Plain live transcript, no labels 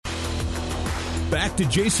back to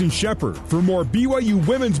Jason Shepard for more BYU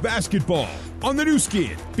women's basketball on the new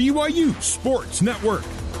skin, BYU Sports Network.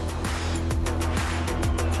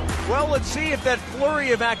 Well, let's see if that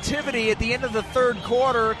flurry of activity at the end of the third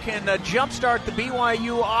quarter can jumpstart the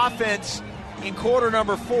BYU offense in quarter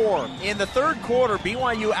number 4. In the third quarter,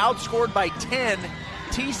 BYU outscored by 10.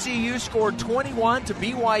 TCU scored 21 to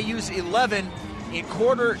BYU's 11 in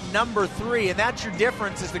quarter number 3. And that's your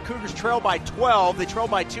difference as the Cougars trail by 12. They trail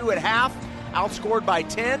by 2 at half, outscored by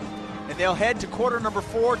 10. And they'll head to quarter number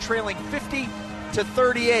 4, trailing 50 to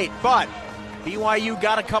 38. But BYU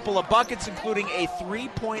got a couple of buckets, including a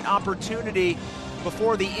 3-point opportunity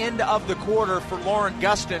before the end of the quarter for Lauren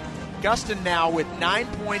Gustin. Gustin now with 9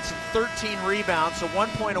 points and 13 rebounds, so 1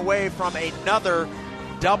 point away from another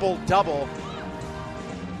double-double.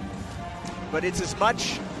 But it's as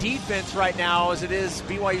much defense right now as it is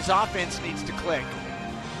BYU's offense needs to click.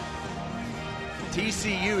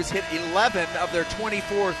 TCU has hit 11 of their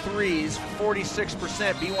 24 threes,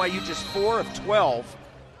 46%. BYU just 4 of 12.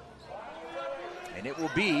 And it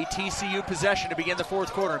will be TCU possession to begin the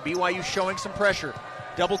fourth quarter. BYU showing some pressure.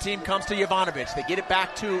 Double team comes to Jovanovic. They get it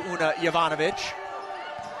back to Una Jovanovic.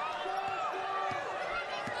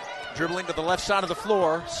 Dribbling to the left side of the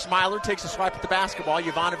floor. Smiler takes a swipe at the basketball.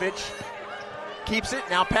 Jovanovic keeps it.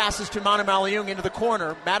 Now passes to Manu Maliung into the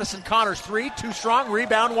corner. Madison Connors 3, too strong.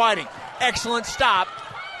 Rebound Whiting. Excellent stop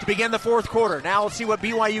to begin the fourth quarter. Now let's see what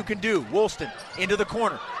BYU can do. Woolston into the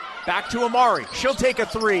corner. Back to Amari. She'll take a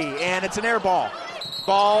 3, and it's an air ball.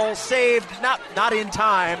 Ball saved, not in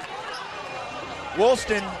time.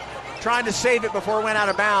 Woolston trying to save it before it went out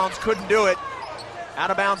of bounds. Couldn't do it.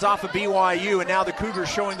 Out of bounds off of BYU, and now the Cougars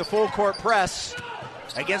showing the full court press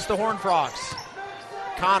against the Horned Frogs.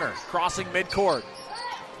 Connor crossing midcourt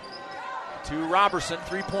to Robertson,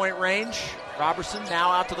 3-point range. Robertson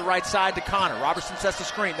now out to the right side to Connor. Robertson sets the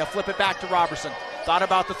screen. They'll flip it back to Robertson. Thought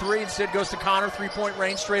about the 3, instead goes to Connor, 3-point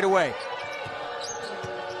range straight away.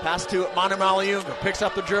 Pass to Manu Maliunga, picks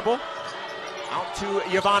up the dribble. Out to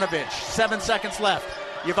Jovanovic, 7 seconds left.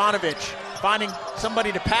 Jovanovic finding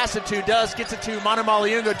somebody to pass it to, gets it to Manu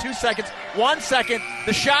Maliunga, 2 seconds, 1 second.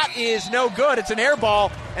 The shot is no good. It's an air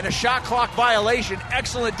ball and a shot clock violation.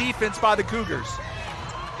 Excellent defense by the Cougars.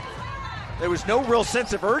 There was no real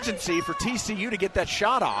sense of urgency for TCU to get that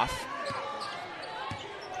shot off.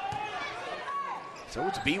 So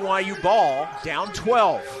it's BYU ball, down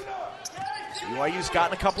 12. BYU's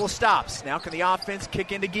gotten a couple of stops. Now can the offense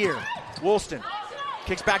kick into gear? Woolston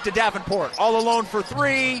kicks back to Davenport. All alone for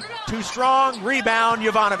 3. Too strong. Rebound,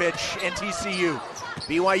 Jovanovic and TCU.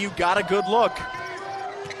 BYU got a good look.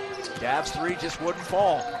 Dav's 3 just wouldn't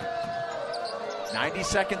fall. 90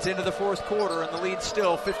 seconds into the fourth quarter, and the lead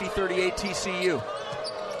still 50-38 TCU.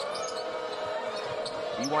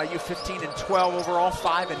 BYU 15-12 overall,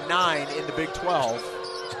 5-9 in the Big 12.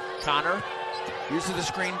 Connor uses the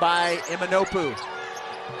screen by Imanopu.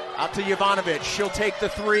 Out to Jovanovic. She'll take the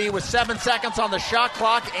 3 with 7 seconds on the shot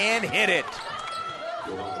clock and hit it.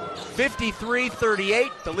 53-38.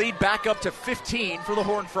 The lead back up to 15 for the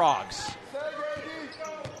Horned Frogs.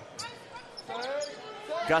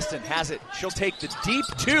 Gustin has it. She'll take the deep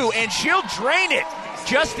 2, and she'll drain it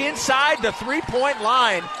just inside the 3-point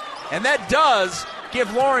line. And that does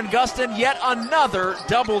give Lauren Gustin yet another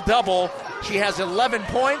double-double. She has 11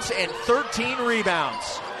 points and 13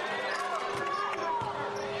 rebounds.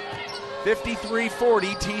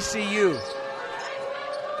 53-40 TCU.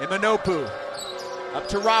 Imanopu up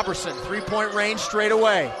to Robertson. 3-point range straight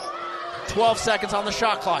away. 12 seconds on the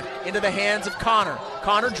shot clock. Into the hands of Connor.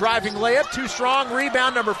 Connor driving layup. Too strong.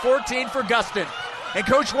 Rebound number 14 for Gustin. And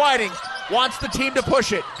Coach Whiting wants the team to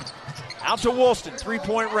push it. Out to Woolston.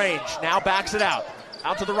 3-point range. Now backs it out.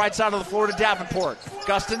 Out to the right side of the floor to Davenport.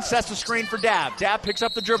 Gustin sets the screen for Dav. Dav picks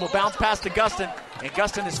up the dribble. Bounce pass to Gustin. And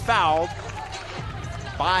Gustin is fouled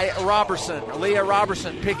by Robertson. Aaliyah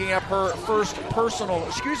Robertson picking up her third personal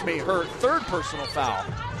foul.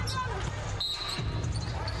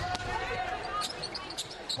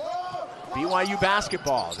 BYU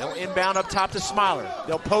basketball. They'll inbound up top to Smiler.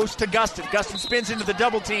 They'll post to Gustin. Gustin spins into the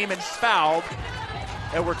double team and is fouled.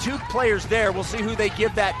 There were 2 players there. We'll see who they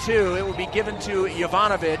give that to. It will be given to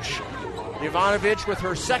Jovanovic. Jovanovic with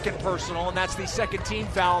her second personal, and that's the second team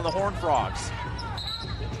foul on the Horned Frogs.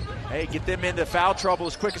 Hey, get them into foul trouble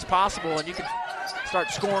as quick as possible, and you can start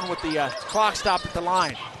scoring with the clock stopped at the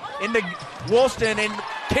line. Into Woolston, and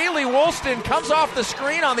Kaylee Woolston comes off the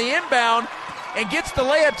screen on the inbound and gets the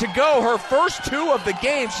layup to go. Her first 2 of the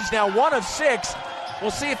game. She's now 1 of 6.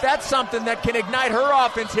 We'll see if that's something that can ignite her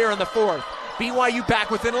offense here in the fourth. BYU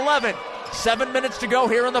back within 11. 7 minutes to go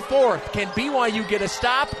here in the fourth. Can BYU get a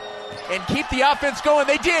stop, and keep the offense going.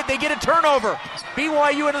 They did. They get a turnover.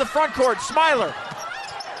 BYU into the front court. Smiler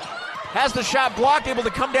has the shot blocked, able to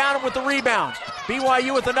come down with the rebound.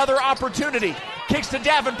 BYU with another opportunity. Kicks to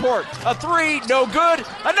Davenport. A three, no good.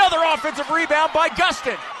 Another offensive rebound by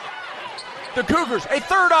Gustin. The Cougars, a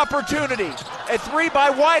third opportunity. A three by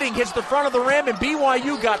Whiting hits the front of the rim, and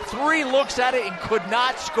BYU got 3 looks at it and could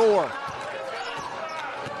not score.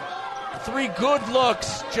 3 good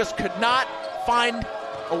looks, just could not find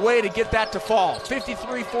a way to get that to fall.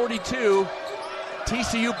 53-42,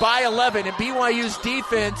 TCU by 11, and BYU's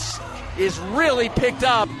defense is really picked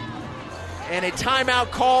up. And a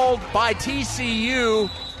timeout called by TCU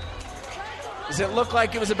as it looked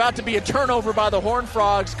like it was about to be a turnover by the Horned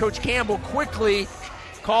Frogs. Coach Campbell quickly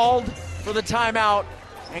called for the timeout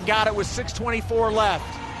and got it with 6:24 left.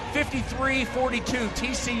 53-42,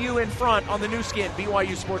 TCU in front on the new skin,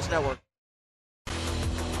 BYU Sports Network.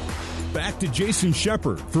 Back to Jason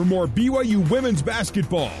Shepard for more BYU women's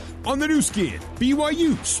basketball on the new skin,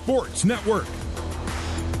 BYU Sports Network.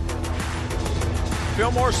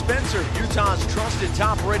 Fillmore Spencer, Utah's trusted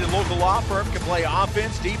top-rated local law firm, can play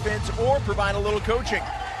offense, defense, or provide a little coaching.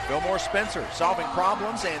 Fillmore Spencer, solving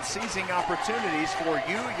problems and seizing opportunities for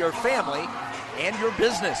you, your family, and your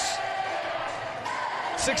business.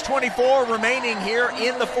 6:24 remaining here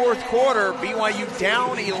in the fourth quarter. BYU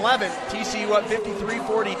down 11, TCU up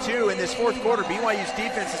 53-42. In this fourth quarter, BYU's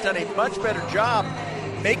defense has done a much better job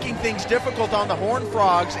making things difficult on the Horned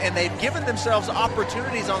Frogs, and they've given themselves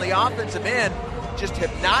opportunities on the offensive end, just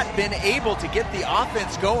have not been able to get the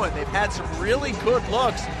offense going. They've had some really good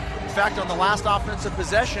looks. In fact, on the last offensive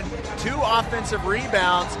possession, 2 offensive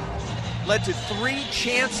rebounds led to 3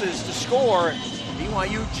 chances to score.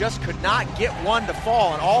 BYU just could not get one to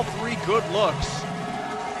fall, and all 3 good looks.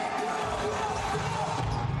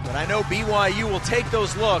 But I know BYU will take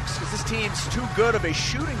those looks because this team's too good of a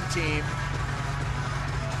shooting team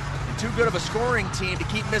and too good of a scoring team to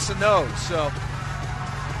keep missing those. So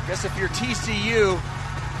I guess if you're TCU,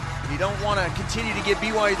 you don't want to continue to give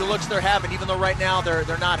BYU the looks they're having, even though right now they're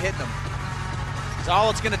not hitting them. Because all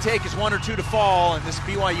it's going to take is 1 or 2 to fall, and this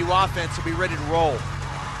BYU offense will be ready to roll.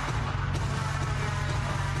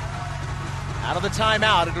 Out of the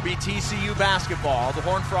timeout, it'll be TCU basketball. The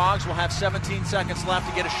Horned Frogs will have 17 seconds left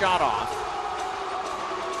to get a shot off.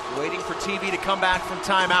 Waiting for TV to come back from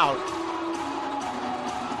timeout.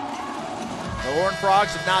 The Horned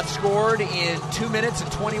Frogs have not scored in 2 minutes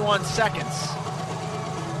and 21 seconds.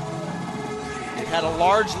 They've had a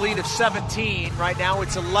large lead of 17. Right now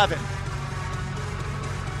it's 11.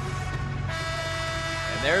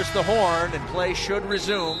 And there's the horn, and play should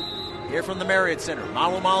resume here from the Marriott Center.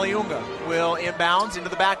 Malu Maliunga will inbounds into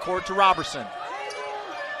the backcourt to Robertson.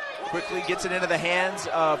 Quickly gets it into the hands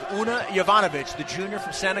of Una Jovanovic, the junior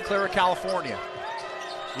from Santa Clara, California.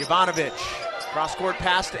 Jovanovic. Cross-court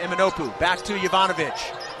pass to Imanopu. Back to Jovanovic.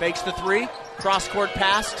 Fakes the 3. Cross-court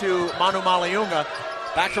pass to Manu Maliunga.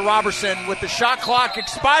 Back to Robertson with the shot clock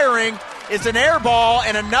expiring. It's an air ball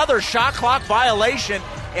and another shot clock violation.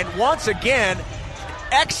 And once again,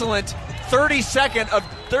 excellent 30 seconds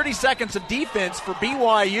of defense for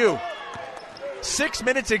BYU. 6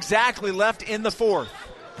 minutes exactly left in the fourth.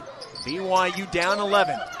 BYU down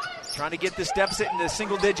 11. Trying to get this deficit into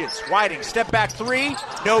single digits. Whiting, step back 3,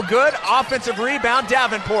 no good. Offensive rebound,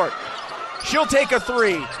 Davenport. She'll take a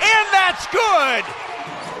 3, and that's good!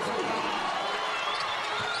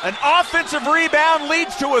 An offensive rebound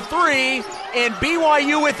leads to a 3, and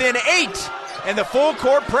BYU within 8. And the full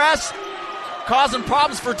court press causing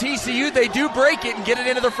problems for TCU. They do break it and get it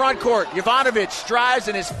into the front court. Jovanovic drives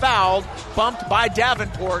and is fouled, bumped by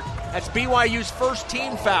Davenport. That's BYU's first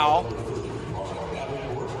team foul.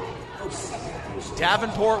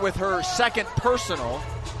 Davenport with her second personal.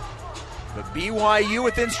 But BYU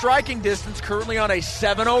within striking distance, currently on a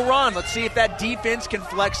 7-0 run. Let's see if that defense can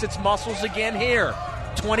flex its muscles again here.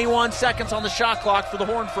 21 seconds on the shot clock for the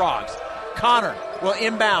Horned Frogs. Connor will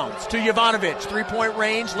inbounds to Jovanovic. 3-point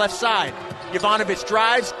range, left side. Jovanovic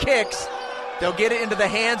drives, kicks. They'll get it into the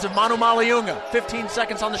hands of Manu Maliunga. 15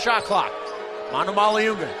 seconds on the shot clock. Manu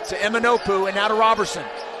Maliunga to Imanopu and now to Robertson.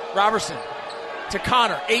 Robertson to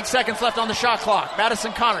Connor. 8 seconds left on the shot clock.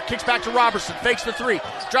 Madison Connor kicks back to Robertson. Fakes the 3.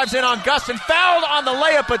 Drives in on Gustin. Fouled on the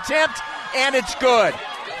layup attempt, and it's good.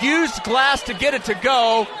 Used glass to get it to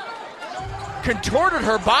go. Contorted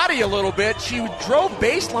her body a little bit. She drove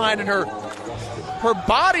baseline, and her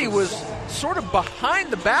body was sort of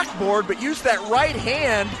behind the backboard, but used that right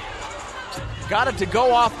hand. Got it to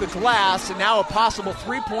go off the glass, and now a possible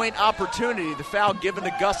 3-point opportunity. The foul given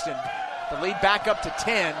to Gustin. The lead back up to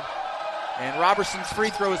 10. And Robertson's free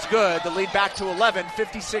throw is good. The lead back to 11,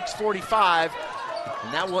 56-45.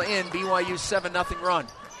 And that will end BYU's 7-0 run.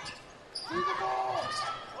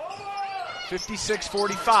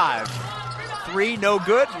 56-45. 3, no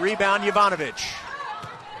good. Rebound, Jovanovic.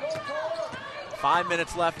 5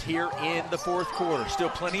 minutes left here in the fourth quarter. Still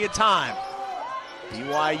plenty of time.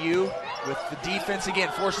 BYU with the defense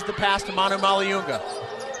again. Forces the pass to Manu Maliunga.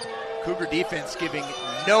 Cougar defense giving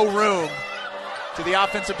no room to the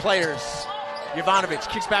offensive players. Jovanovic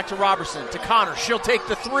kicks back to Robertson, to Connor. She'll take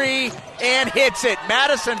the 3 and hits it.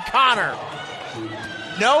 Madison Connor,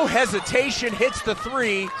 no hesitation, hits the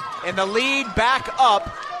 3, and the lead back up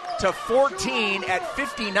to 14 at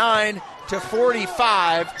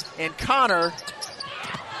 59-45. And Connor,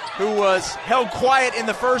 who was held quiet in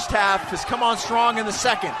the first half, has come on strong in the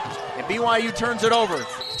second. And BYU turns it over.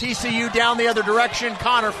 TCU down the other direction.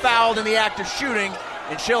 Connor fouled in the act of shooting,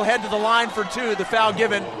 and she'll head to the line for 2. The foul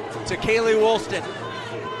given to Kaylee Woolston.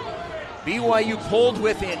 BYU pulled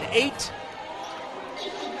within 8.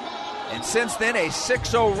 And since then, a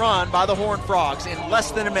 6-0 run by the Horned Frogs in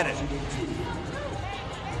less than a minute.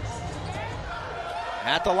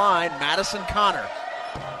 At the line, Madison Connor.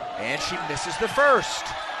 And she misses the first.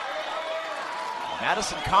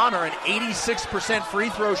 Madison Connor, an 86% free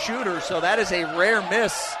throw shooter, so that is a rare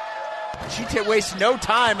miss. She wastes no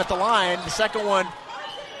time at the line. The second one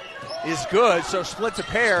is good, so splits a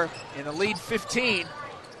pair in the lead 15.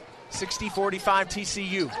 60-45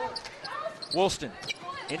 TCU. Woolston,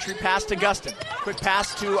 entry pass to Gustin. Quick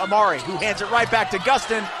pass to Amari, who hands it right back to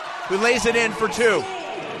Gustin, who lays it in for 2.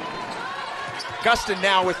 Gustin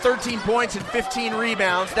now with 13 points and 15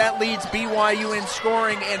 rebounds. That leads BYU in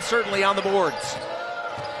scoring and certainly on the boards.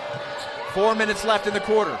 4 minutes left in the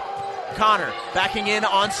quarter. Connor backing in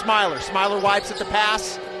on Smiler. Smiler wipes at the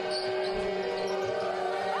pass.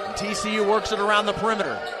 And TCU works it around the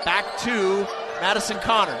perimeter. Back to Madison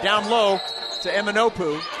Connor. Down low to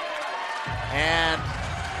Eminopu. And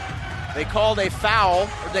they called a foul,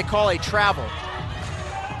 or they call a travel.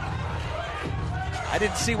 I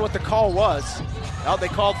didn't see what the call was. Well, they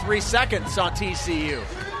called 3 seconds on TCU.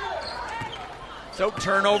 So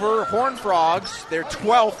turnover, Horned Frogs, their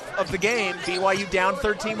 12th of the game. BYU down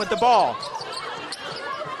 13 with the ball.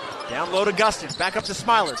 Down low to Gustin, back up to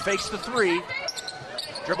Smiler, fakes the 3.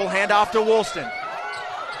 Dribble handoff to Woolston.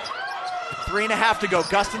 3.5 to go.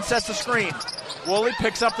 Gustin sets the screen. Woolley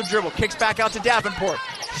picks up the dribble, kicks back out to Davenport.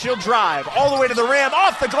 She'll drive all the way to the rim,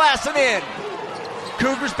 off the glass and in.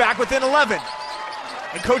 Cougars back within 11.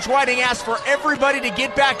 And Coach Whiting asks for everybody to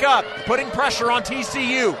get back up, putting pressure on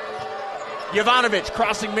TCU. Jovanovic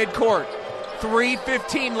crossing midcourt.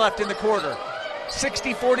 3:15 left in the quarter.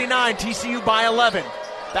 60-49, TCU by 11.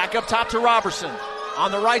 Back up top to Robertson.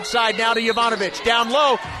 On the right side now to Jovanovic. Down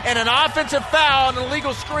low, and an offensive foul and an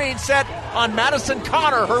illegal screen set on Madison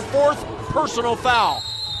Connor, her 4th personal foul.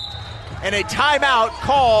 And a timeout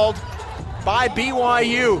called by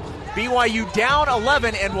BYU. BYU down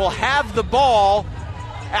 11 and will have the ball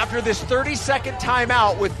after this 30-second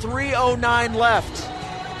timeout with 3:09 left.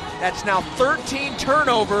 That's now 13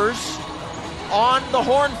 turnovers on the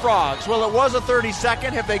Horned Frogs. Well, it was a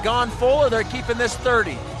 30-second. Have they gone full, or they're keeping this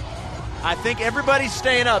 30? I think everybody's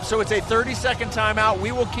staying up, so it's a 30-second timeout.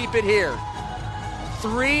 We will keep it here.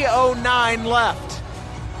 3:09 left.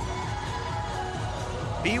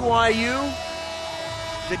 BYU,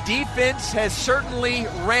 the defense has certainly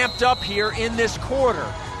ramped up here in this quarter.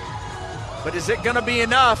 But is it going to be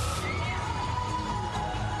enough?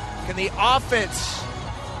 Can the offense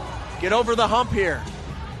get over the hump here?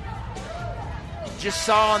 Just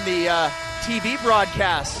saw on the TV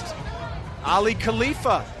broadcast, Ali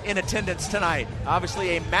Khalifa in attendance tonight.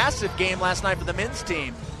 Obviously a massive game last night for the men's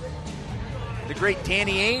team. The great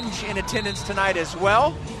Danny Ainge in attendance tonight as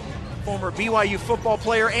well. Former BYU football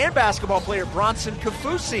player and basketball player Bronson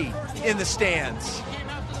Kafusi in the stands.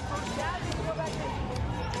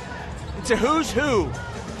 It's a who's who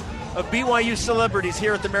of BYU celebrities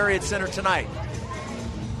here at the Marriott Center tonight.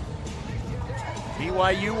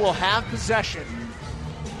 BYU will have possession.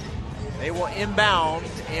 They will inbound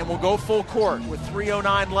and will go full court with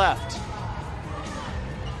 3:09 left.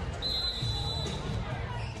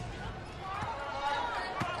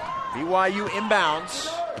 BYU inbounds.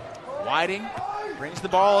 Whiting brings the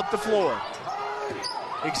ball up the floor.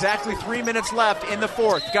 Exactly 3 minutes left in the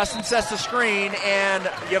fourth. Gustin sets the screen, and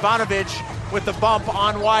Jovanovic with the bump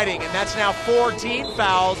on Whiting. And that's now 14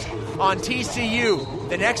 fouls on TCU.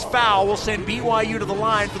 The next foul will send BYU to the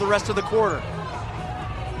line for the rest of the quarter.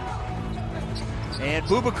 And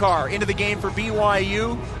Boubacar into the game for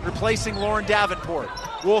BYU, replacing Lauren Davenport.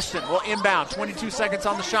 Woolston will inbound, 22 seconds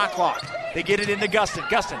on the shot clock. They get it into Gustin.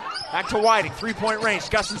 Gustin Back to Whiting, three-point range.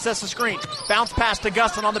 Gustin sets the screen. Bounce pass to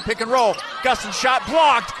Gustin on the pick and roll. Gustin shot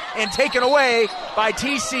blocked and taken away by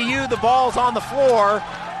TCU. The ball's on the floor.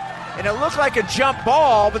 And it looked like a jump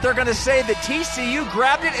ball, but they're going to say that TCU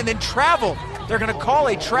grabbed it and then traveled. They're going to call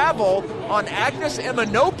a travel on Agnes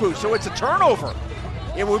Emanopu, so it's a turnover.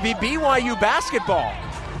 It would be BYU basketball.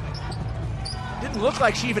 Didn't look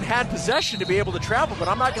like she even had possession to be able to travel, but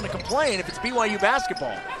I'm not going to complain if it's BYU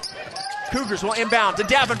basketball. Cougars will inbound to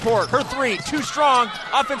Davenport. Her three, too strong.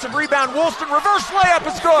 Offensive rebound. Woolston, reverse layup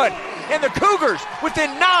is good. And the Cougars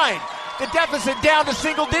within 9. The deficit down to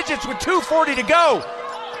single digits with 2:40 to go.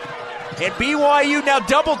 And BYU now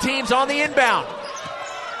double teams on the inbound.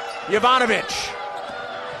 Jovanovic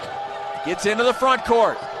gets into the front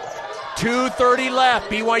court. 2:30 left.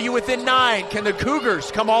 BYU within 9. Can the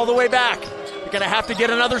Cougars come all the way back? They're going to have to get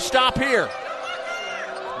another stop here.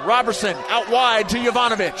 Robertson out wide to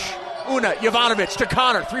Jovanovic. Jovanovic to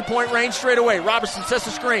Connor. Three-point range straight away. Robertson sets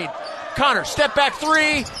the screen. Connor, step back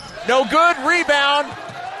three. No good. Rebound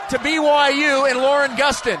to BYU and Lauren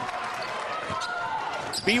Gustin.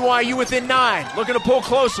 BYU within 9. Looking to pull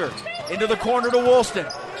closer. Into the corner to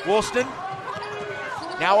Woolston. Woolston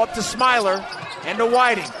now up to Smiler and to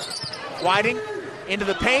Whiting. Whiting into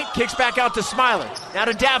the paint. Kicks back out to Smiler. Now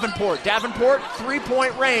to Davenport. Davenport,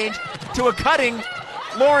 three-point range to a cutting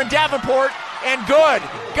Lauren Davenport. And good.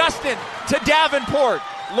 Gustin to Davenport.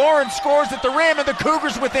 Lauren scores at the rim, and the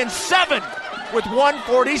Cougars within 7 with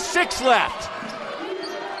 1:46 left.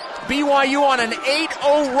 BYU on an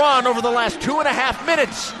 8-0 run over the last 2.5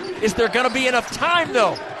 minutes. Is there going to be enough time,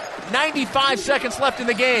 though? 95 seconds left in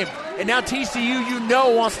the game. And now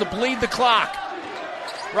TCU, wants to bleed the clock.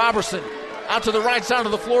 Robertson out to the right side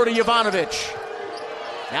of the floor to Jovanovic.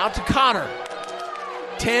 Now to Connor.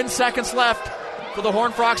 10 seconds left for the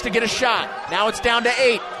Horned Frogs to get a shot. Now it's down to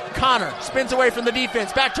 8. Connor spins away from the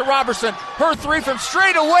defense. Back to Robertson. Her three from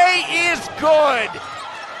straight away is good.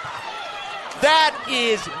 That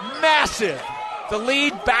is massive. The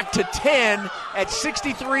lead back to 10 at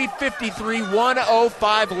 63-53,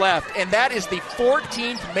 1:05 left. And that is the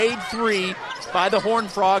 14th made three by the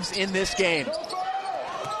Horned Frogs in this game.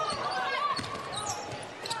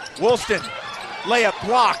 Woolston, layup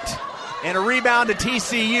blocked. And a rebound to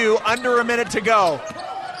TCU, under a minute to go.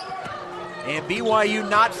 And BYU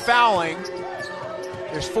not fouling.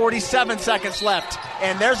 There's 47 seconds left.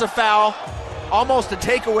 And there's a foul. Almost a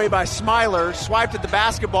takeaway by Smiler. Swiped at the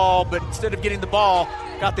basketball, but instead of getting the ball,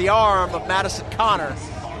 got the arm of Madison Connor.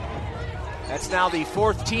 That's now the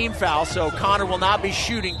 4th team foul, so Connor will not be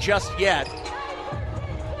shooting just yet.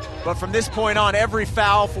 But from this point on, every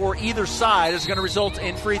foul for either side is going to result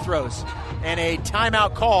in free throws. And a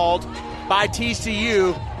timeout called by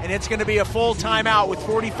TCU, and it's going to be a full timeout with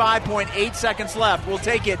 45.8 seconds left. We'll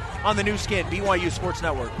take it on the new skin, BYU Sports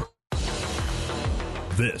Network.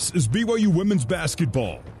 This is BYU Women's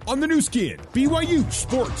Basketball on the new skin, BYU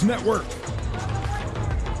Sports Network.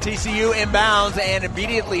 TCU inbounds and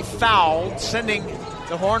immediately fouled, sending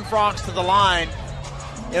the Horned Frogs to the line.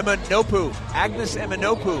 Agnes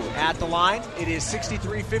Emanopu at the line. It is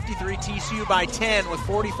 63-53, TCU by 10 with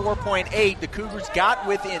 44.8. The Cougars got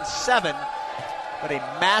within 7, but a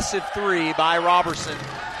massive three by Robertson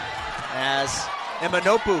as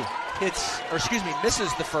Emanopu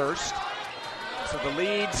misses the first. So the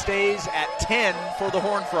lead stays at 10 for the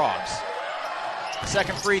Horned Frogs.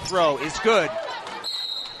 Second free throw is good.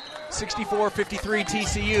 64-53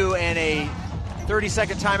 TCU, and a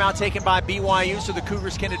 30-second timeout taken by BYU so the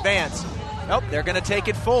Cougars can advance. Nope, they're going to take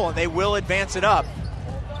it full, and they will advance it up.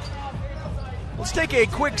 Let's take a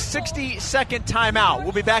quick 60-second timeout.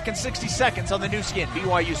 We'll be back in 60 seconds on the new skin,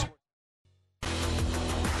 BYU.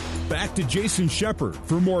 Back to Jason Shepard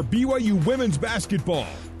for more BYU Women's Basketball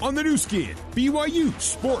on the new skin, BYU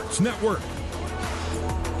Sports Network.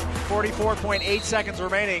 44.8 seconds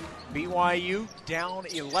remaining. BYU down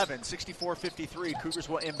 11, 64-53. Cougars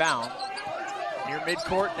will inbound. Near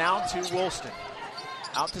midcourt now to Woolston.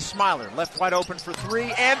 Out to Smiler. Left wide open for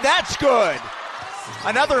three, and that's good.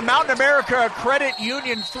 Another Mountain America Credit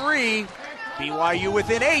Union three. BYU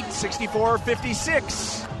within 8,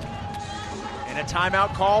 64-56. And a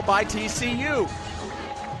timeout call by TCU.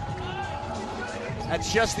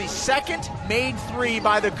 That's just the second made three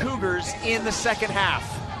by the Cougars in the second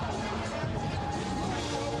half.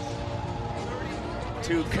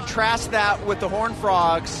 To contrast that with the Horned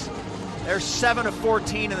Frogs, they're 7 of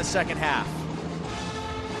 14 in the second half.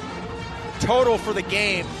 Total for the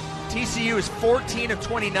game, TCU is 14 of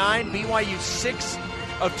 29, BYU 6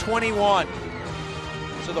 of 21.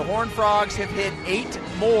 So the Horned Frogs have hit 8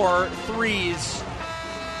 more threes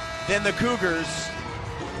than the Cougars,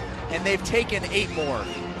 and they've taken 8 more.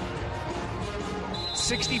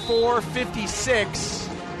 64-56.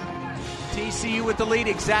 TCU with the lead,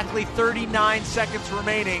 exactly 39 seconds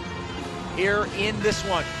remaining here in this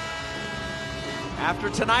one. After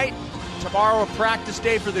tonight, tomorrow a practice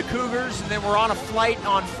day for the Cougars, and then we're on a flight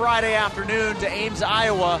on Friday afternoon to Ames,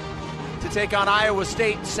 Iowa to take on Iowa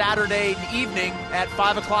State Saturday evening at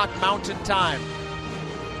 5 o'clock Mountain Time.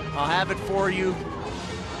 I'll have it for you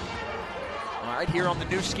right here on the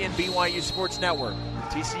new skin BYU Sports Network.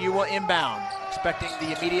 TCU will inbound, expecting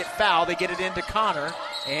the immediate foul. They get it into Connor,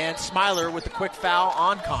 and Smiler with the quick foul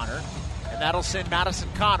on Connor, and that'll send Madison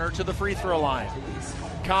Connor to the free throw line.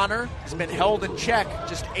 Connor has been held in check,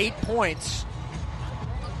 just 8 points,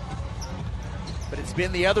 but it's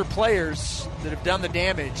been the other players that have done the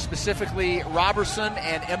damage, specifically Robertson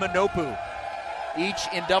and Emanopu, each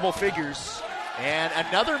in double figures. And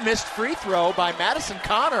another missed free throw by Madison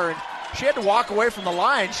Connor, and she had to walk away from the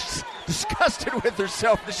line. She's disgusted with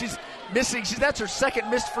herself that she's missing. That's her second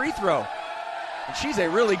missed free throw. And she's a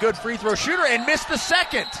really good free throw shooter and missed the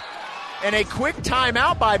second. And a quick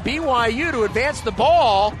timeout by BYU to advance the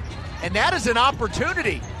ball, and that is an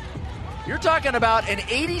opportunity. You're talking about an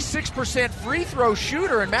 86% free throw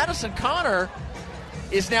shooter, and Madison Connor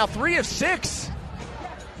is now 3 of 6.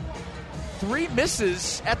 3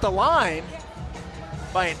 misses at the line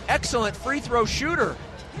by an excellent free throw shooter.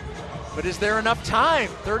 But is there enough time?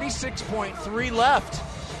 36.3 left,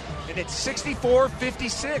 and it's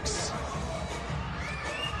 64-56.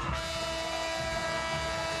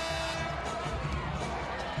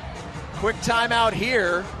 Quick timeout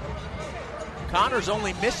here. Connor's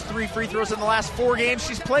only missed 3 free throws in the last 4 games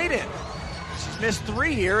she's played in. She's missed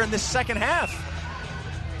 3 here in this second half.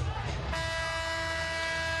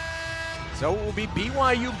 So it will be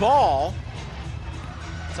BYU ball.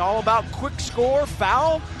 It's all about quick score,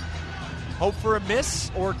 foul, hope for a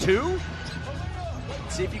miss or 2.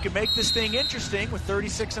 Let's see if you can make this thing interesting with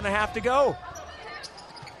 36.5 to go.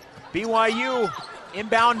 BYU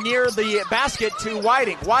inbound near the basket to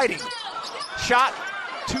Whiting. Whiting, shot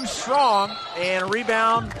too strong, and a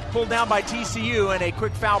rebound pulled down by TCU, and a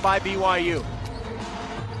quick foul by BYU.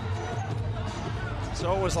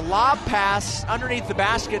 So it was a lob pass underneath the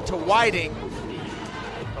basket to Whiting.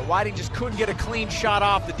 But Whiting just couldn't get a clean shot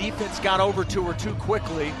off. The defense got over to her too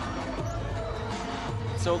quickly.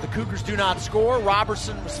 So the Cougars do not score.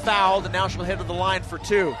 Robertson was fouled, and now she'll head to the line for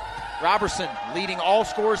 2. Robertson leading all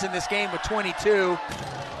scorers in this game with 22.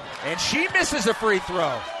 And she misses a free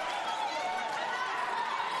throw.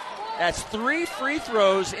 That's 3 free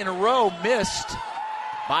throws in a row missed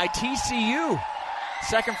by TCU.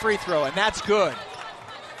 Second free throw, and that's good.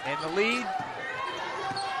 And the lead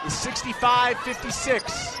is 65-56.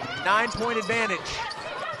 9-point advantage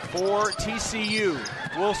for TCU.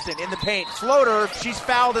 Woolston in the paint. Floater, she's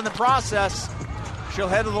fouled in the process. She'll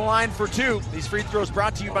head to the line for 2. These free throws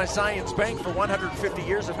brought to you by Zions Bank. For 150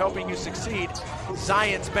 years of helping you succeed,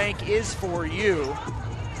 Zions Bank is for you.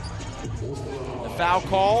 The foul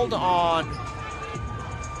called on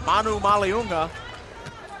Manu Maliunga.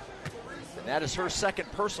 And that is her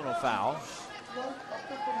second personal foul.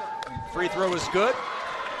 Free throw is good.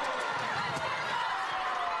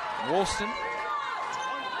 Woolston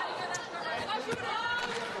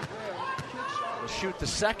will shoot the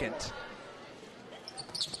second.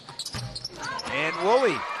 And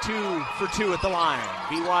Woolley, 2 for 2 at the line.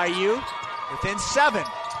 BYU within 7.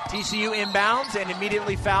 TCU inbounds and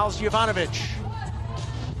immediately fouls Jovanovic.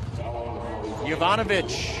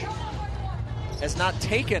 Jovanovic has not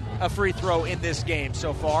taken a free throw in this game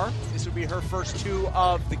so far. This will be her first 2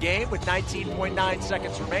 of the game with 19.9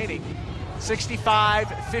 seconds remaining.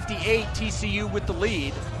 65-58, TCU with the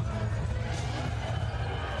lead.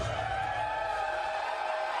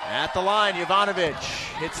 At the line, Jovanovic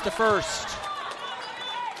hits the first.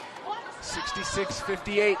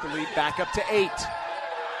 66-58, the lead back up to 8.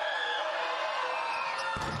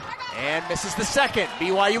 And misses the second.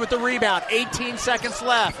 BYU with the rebound, 18 seconds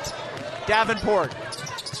left. Davenport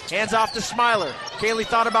hands off to Smiler. Kaylee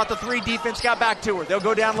thought about the 3, defense got back to her. They'll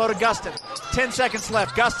go down low to Gustin. 10 seconds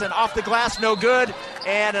left. Gustin off the glass, no good.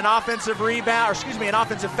 And an offensive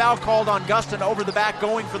foul called on Gustin over the back,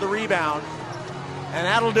 going for the rebound. And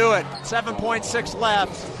that'll do it. 7.6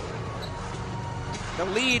 left. The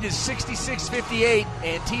lead is 66-58,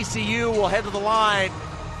 and TCU will head to the line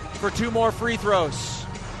for 2 more free throws.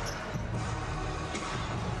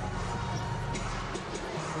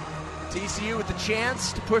 TCU with the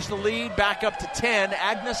chance to push the lead back up to 10.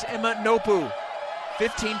 Agnes Emanopu,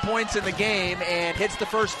 15 points in the game, and hits the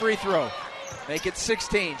first free throw. Make it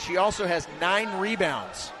 16. She also has 9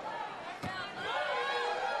 rebounds.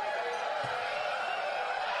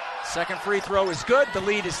 Second free throw is good. The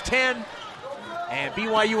lead is 10. And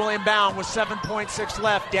BYU will inbound with 7.6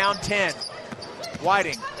 left, down 10.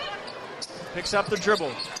 Whiting picks up the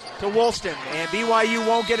dribble to Woolston, and BYU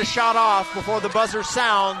won't get a shot off before the buzzer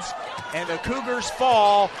sounds, and the Cougars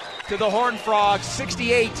fall to the Horned Frogs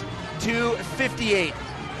 68-58.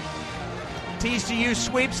 TCU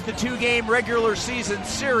sweeps the two-game regular season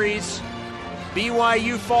series.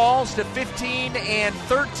 BYU falls to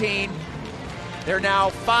 15-13. They're now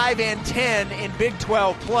 5-10 in Big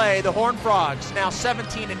 12 play. The Horned Frogs now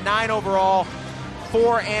 17-9 overall,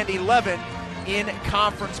 4-11 in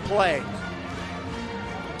conference play.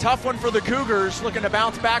 Tough one for the Cougars, looking to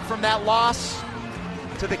bounce back from that loss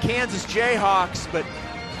to the Kansas Jayhawks, but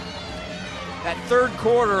that third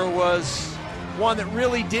quarter was one that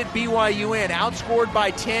really did BYU in. Outscored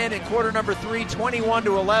by 10 in quarter number 3,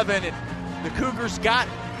 21-11, and the Cougars got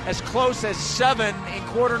as close as 7 in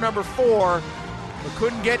quarter number 4, but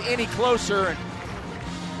couldn't get any closer, and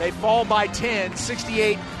they fall by 10,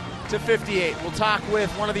 68-58. We'll talk with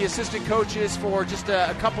one of the assistant coaches for just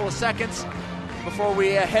a couple of seconds before we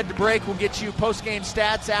head to break. We'll get you post-game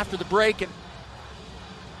stats after the break and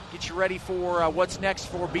get you ready for what's next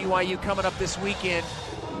for BYU coming up this weekend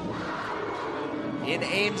in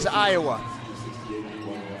Ames, Iowa.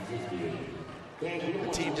 The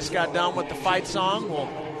team just got done with the fight song. We'll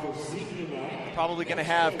probably going to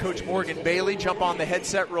have Coach Morgan Bailey jump on the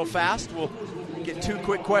headset real fast. We'll get 2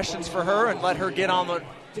 quick questions for her and let her get on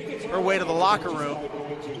her way to the locker room.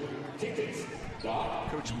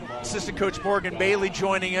 Assistant Coach Morgan Bailey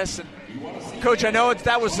joining us. And Coach, I know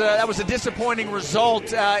that was a disappointing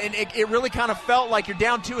result, and it really kind of felt like you're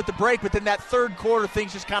down 2 at the break, but then that third quarter,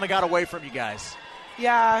 things just kind of got away from you guys.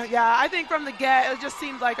 Yeah. I think from the get, it just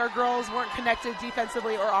seemed like our girls weren't connected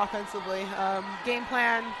defensively or offensively. Game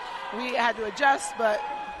plan, we had to adjust, but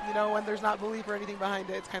when there's not belief or anything behind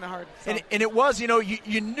it, it's kind of hard. So. And it was,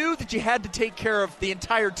 you knew that you had to take care of the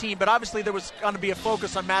entire team, but obviously there was going to be a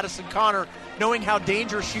focus on Madison Connor, knowing how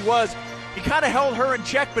dangerous she was. You kind of held her in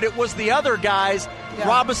check, but it was the other guys,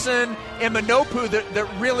 Robinson and Manopu,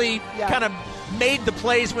 that really kind of made the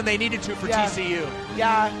plays when they needed to for TCU.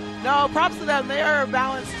 Yeah. No, props to them. They are a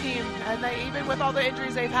balanced team, and even with all the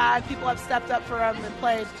injuries they've had, people have stepped up for them and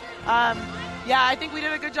played. I think we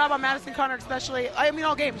did a good job on Madison Connor, especially.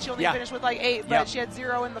 All game. She only finished with 8, but she had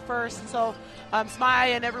 0 in the first. And so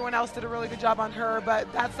Smye and everyone else did a really good job on her.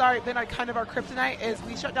 But that's been kind of our kryptonite is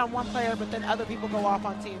we shut down one player, but then other people go off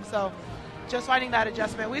on teams. So just finding that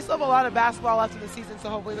adjustment. We still have a lot of basketball left in the season, so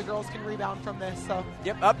hopefully the girls can rebound from this. So.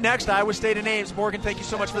 Yep. Up next, Iowa State and Ames. Morgan, thank you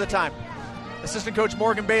so much for the time. Assistant Coach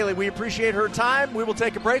Morgan Bailey, we appreciate her time. We will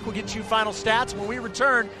take a break. We'll get you final stats. When we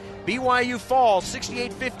return, BYU falls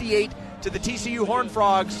 68-58 to the TCU Horned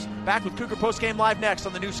Frogs. Back with Cougar Postgame Live next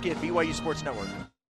on the new skid, BYU Sports Network.